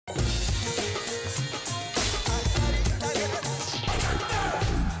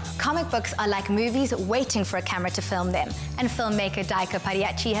books are like movies waiting for a camera to film them, and filmmaker Dayakar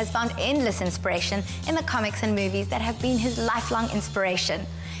Padayachee has found endless inspiration in the comics and movies that have been his lifelong inspiration.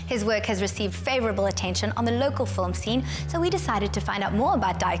 His work has received favourable attention on the local film scene, so we decided to find out more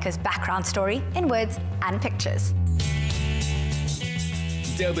about Dayakar's background story in words and pictures.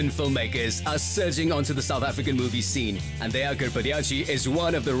 Durban filmmakers are surging onto the South African movie scene, and Dayakar Padayachee is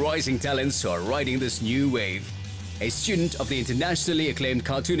one of the rising talents who are riding this new wave. A student of the internationally acclaimed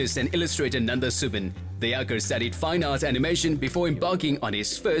cartoonist and illustrator Nanda Subin, Dayakar studied fine art animation before embarking on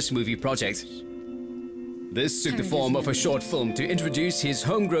his first movie project. This took the form of a short film to introduce his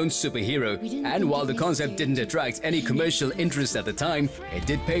homegrown superhero, and while the concept didn't attract any commercial interest at the time, it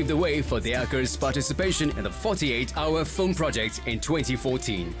did pave the way for Dayakar's participation in the 48-hour film project in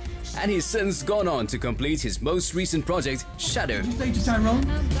 2014. And he's since gone on to complete his most recent project, Shadow. Did you say to Tyrone?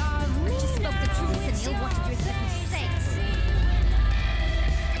 I just spoke the truth, Sunil. What did you expect me to say?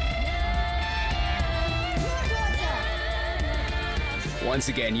 Once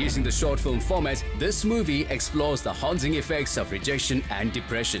again, using the short film format, this movie explores the haunting effects of rejection and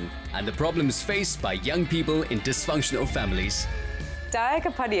depression, and the problems faced by young people in dysfunctional families.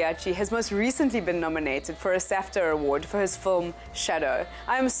 Dayakar Padayachee has most recently been nominated for a SAFTA award for his film Shadow.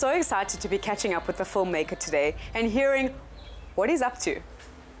 I am so excited to be catching up with the filmmaker today and hearing what he's up to.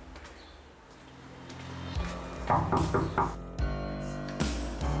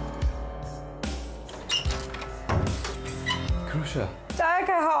 Kerusha. Dayakar,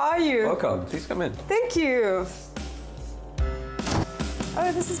 how are you? Welcome. Please come in. Thank you.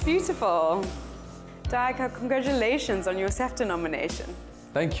 Oh, this is beautiful. Dayakar, congratulations on your SAFTA nomination.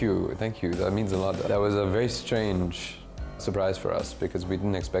 Thank you. Thank you. That means a lot. That was a very strange surprise for us because we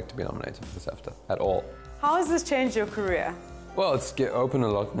didn't expect to be nominated for the SAFTA at all. How has this changed your career? Well, it's opened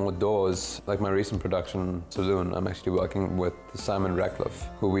a lot more doors. Like my recent production, Saloon, I'm actually working with Simon Ratcliffe,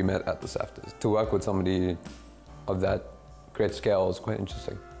 who we met at the SAFTAs. To work with somebody of that great scale is quite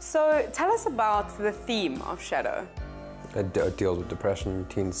interesting. So tell us about the theme of Shadow. It deals with depression,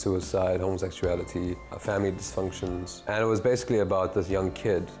 teen suicide, homosexuality, family dysfunctions. And it was basically about this young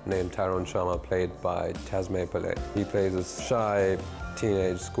kid named Tyrone Sharma, played by Tasmay Pillay. He plays this shy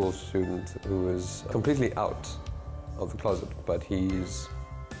teenage school student who is completely out of the closet, but he's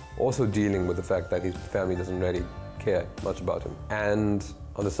also dealing with the fact that his family doesn't really care much about him. And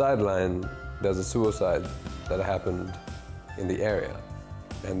on the sideline, there's a suicide that happened in the area.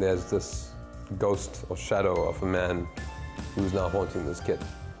 And there's this ghost or shadow of a man who's now haunting this kid.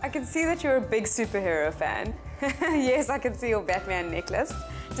 I can see that you're a big superhero fan. Yes, I can see your Batman necklace.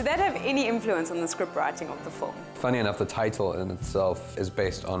 Did that have any influence on the script writing of the film? Funny enough, the title in itself is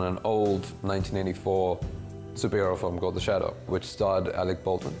based on an old 1984 superhero film called The Shadow, which starred Alec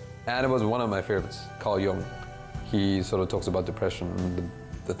Baldwin. And it was one of my favorites, Carl Jung. He sort of talks about depression,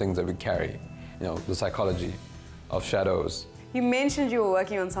 the things that we carry, you know, the psychology of shadows. You mentioned you were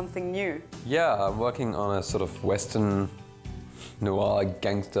working on something new. Yeah, I'm working on a sort of Western noir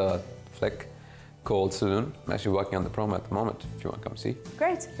gangster flick called Saloon. I'm actually working on the promo at the moment, if you want to come see.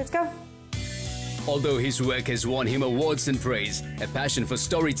 Great, let's go. Although his work has won him awards and praise, a passion for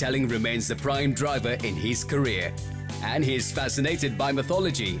storytelling remains the prime driver in his career. And he is fascinated by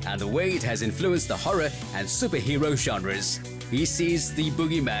mythology and the way it has influenced the horror and superhero genres. He sees the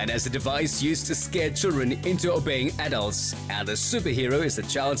boogeyman as a device used to scare children into obeying adults, and the superhero is the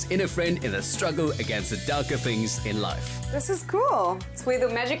child's inner friend in the struggle against the darker things in life. This is cool. It's where the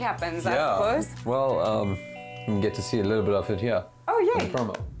magic happens, I suppose. Well, you can get to see a little bit of it here. Oh, yay. In the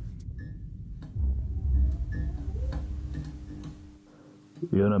promo.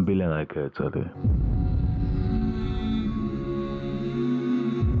 Yona mpilo engayikhetha le.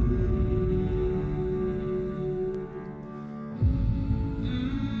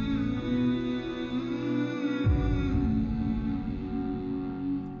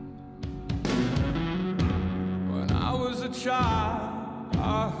 When I was a child,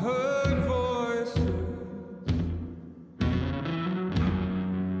 I heard voices.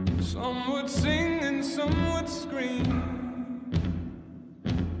 Some would sing and some would scream.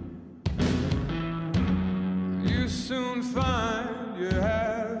 You soon find you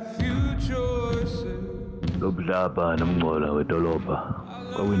have few choices. Lobudlapha nomngcola wedolobha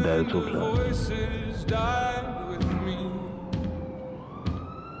kwawindawo ethoplana. Voices died with me.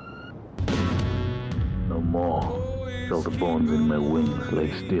 No more shall the bones in my wings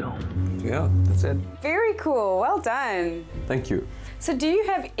lay still. Yeah, that's it. Very cool, well done. Thank you. So do you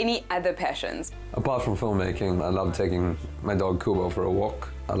have any other passions? Apart from filmmaking, I love taking my dog Kubo for a walk.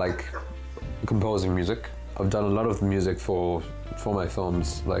 I like composing music. I've done a lot of the music for my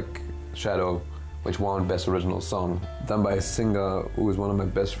films, like Shadow, which won Best Original Song, done by a singer who was one of my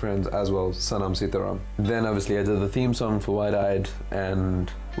best friends as well, Sanam Sitaram. Then obviously I did the theme song for Wide Eyed,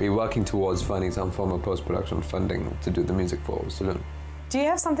 and we're working towards finding some form of post-production funding to do the music for Saloon. Do you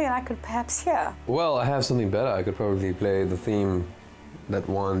have something I could perhaps hear? Well, I have something better. I could probably play the theme that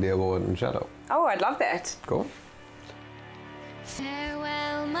won the award in Shadow. Oh, I'd love that. Cool.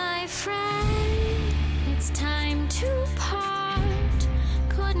 Farewell, my friend, it's time to part.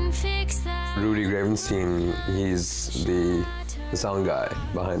 Couldn't fix that. Rudy Gravenstein, he's the sound guy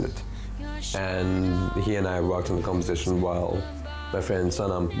behind it. And he and I worked on the composition while my friend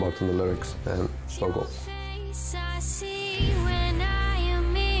Sanam worked on the lyrics and vocal. Face I see when I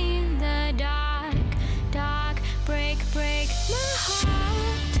am in the dark, dark, break my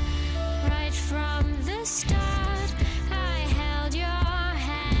heart. Right from the start, I held your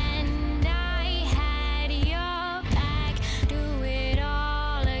hand, I had your back. Do it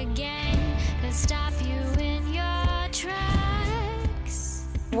all again to stop you in your tracks.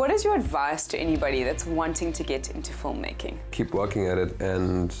 What is your advice to anybody that's wanting to get into filmmaking? Keep working at it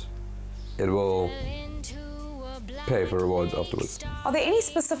and it will pay for rewards afterwards. Are there any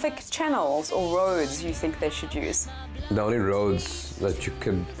specific channels or roads you think they should use? The only roads that you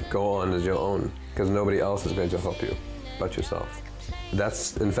could go on is your own, because nobody else is going to help you but yourself.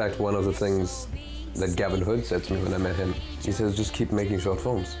 That's in fact one of the things that Gavin Hood said to me when I met him. He says, just keep making short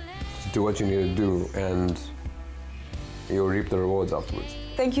films. Just do what you need to do and you'll reap the rewards afterwards.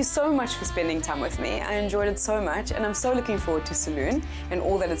 Thank you so much for spending time with me. I enjoyed it so much, and I'm so looking forward to Saloon and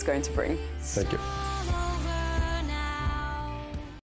all that it's going to bring. Thank you.